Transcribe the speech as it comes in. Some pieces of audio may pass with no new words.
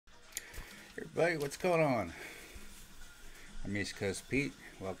everybody, what's going on? I'm East Coast Pete.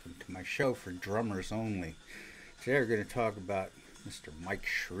 Welcome to my show for drummers only. Today we're going to talk about Mr. Mike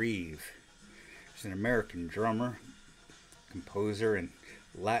Shrieve. He's an American drummer, composer, and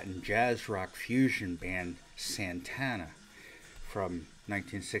Latin jazz rock fusion band Santana from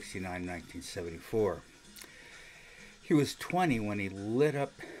 1969-1974. He was 20 when he lit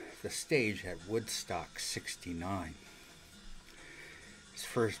up the stage at Woodstock '69. His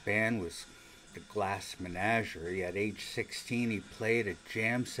first band was the Glass Menagerie. At age 16, he played a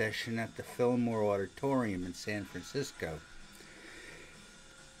jam session at the Fillmore Auditorium in San Francisco.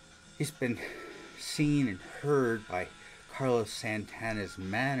 He's been seen and heard by Carlos Santana's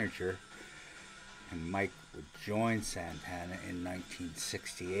manager, and Mike would join Santana in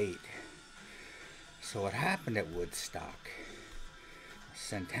 1968. So what happened at Woodstock?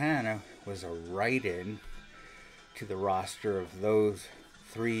 Santana was a write-in to the roster of those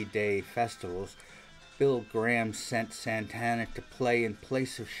 3-day festivals. Bill Graham sent Santana to play in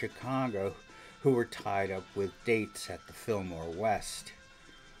place of Chicago, who were tied up with dates at the Fillmore West.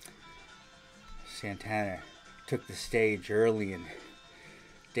 Santana took the stage early in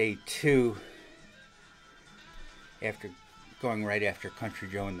day 2, after going right after Country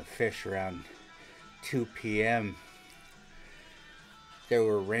Joe and the Fish around 2 p.m. There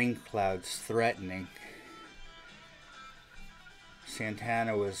were rain clouds threatening.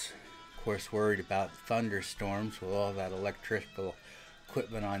 Santana was, of course, worried about thunderstorms with all that electrical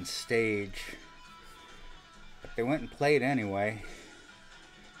equipment on stage. But they went and played anyway.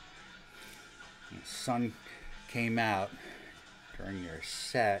 The sun came out during their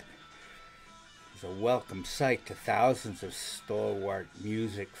set. It was a welcome sight to thousands of stalwart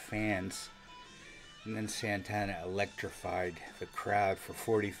music fans. And then Santana electrified the crowd for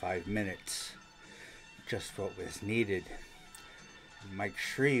 45 minutes. Just what was needed. Mike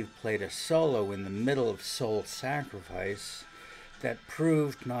Shrieve played a solo in the middle of Soul Sacrifice that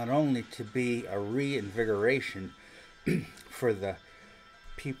proved not only to be a reinvigoration for the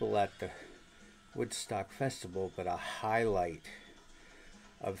people at the Woodstock Festival, but a highlight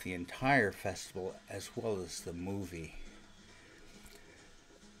of the entire festival as well as the movie.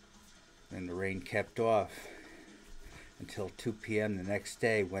 Then the rain kept off until 2 p.m. the next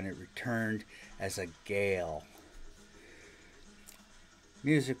day, when it returned as a gale.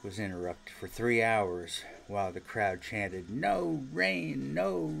 Music was interrupted for 3 hours while the crowd chanted, "No rain,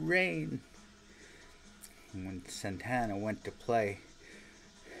 no rain." And when Santana went to play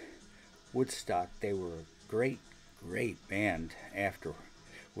Woodstock, they were a great band. After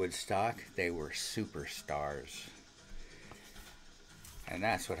Woodstock, they were superstars. And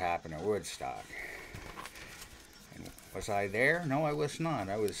that's what happened at Woodstock. And was I there? No, I was not.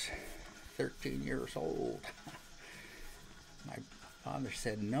 I was 13 years old. My father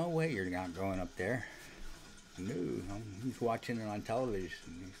said, "No way you're not going up there." No, he's watching it on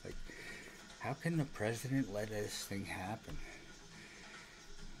television. He's like, "How can the president let this thing happen?"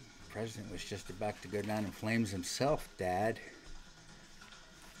 The president was just about to go down in flames himself, Dad.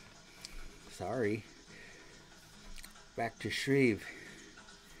 Sorry. Back to Shrieve.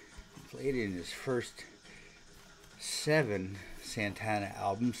 He played in his first 7 Santana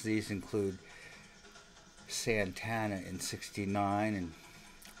albums. These include Santana in '69 and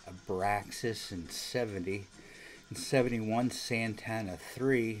Abraxas in '70. In '71, Santana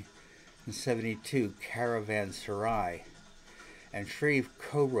 3. In '72, Caravanserai. And Shrieve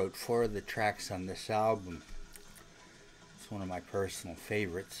co-wrote 4 of the tracks on this album. It's one of my personal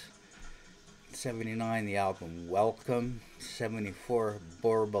favorites. In '79, the album Welcome. '74,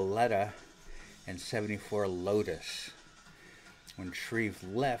 Borboleta. And '74, Lotus. When Shrieve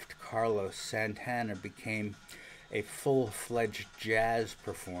left, Carlos Santana became a full-fledged jazz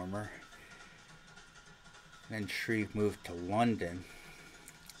performer. Then Shrieve moved to London.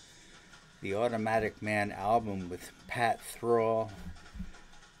 The Automatic Man album with Pat Thrall,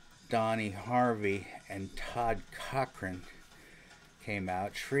 Donnie Harvey, and Todd Cochran came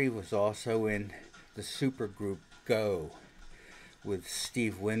out. Shrieve was also in the supergroup Go with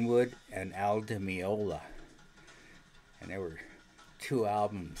Steve Winwood and Al Di Meola. And there were 2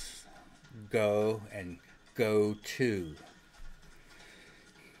 albums, Go and Go 2.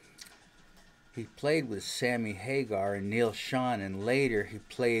 He played with Sammy Hagar and Neil Schon, and later he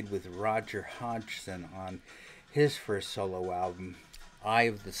played with Roger Hodgson on his first solo album, Eye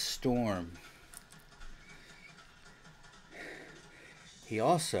of the Storm. He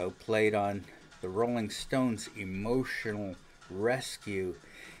also played on the Rolling Stones' Emotional Rescue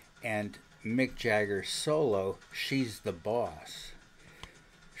and Mick Jagger's solo, She's the Boss.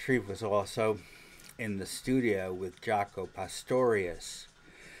 Shrieve was also in the studio with Jaco Pastorius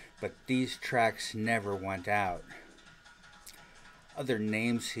but these tracks never went out. Other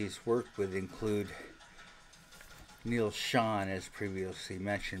names he's worked with include Neil Schon, as previously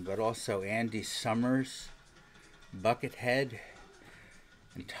mentioned, but also Andy Summers, Buckethead,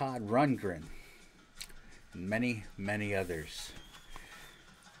 and Todd Rundgren, and many, many others.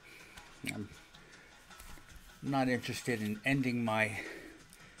 I'm not interested in ending my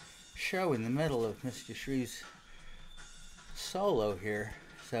show in the middle of Mr. Shrieve's solo here,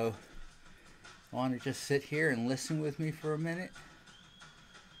 so want to just sit here and listen with me for a minute?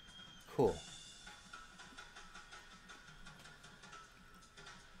 Cool.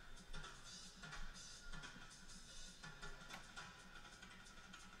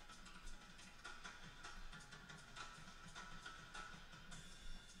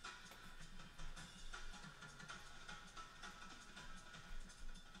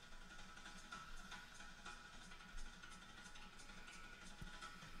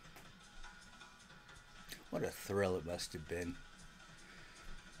 What a thrill it must have been.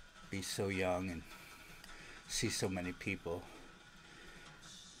 Be so young and see so many people.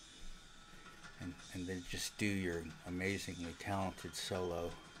 And then just do your amazingly talented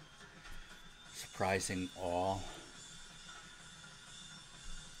solo. Surprising all.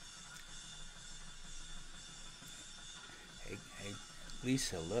 Hey,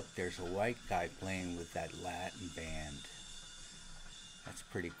 Lisa, look, there's a white guy playing with that Latin band. That's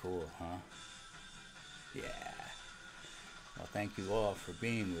pretty cool, huh? Yeah. Well, thank you all for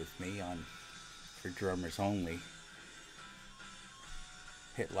being with me on For Drummers Only.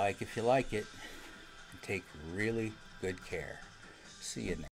 Hit like if you like it, and take really good care. See you next.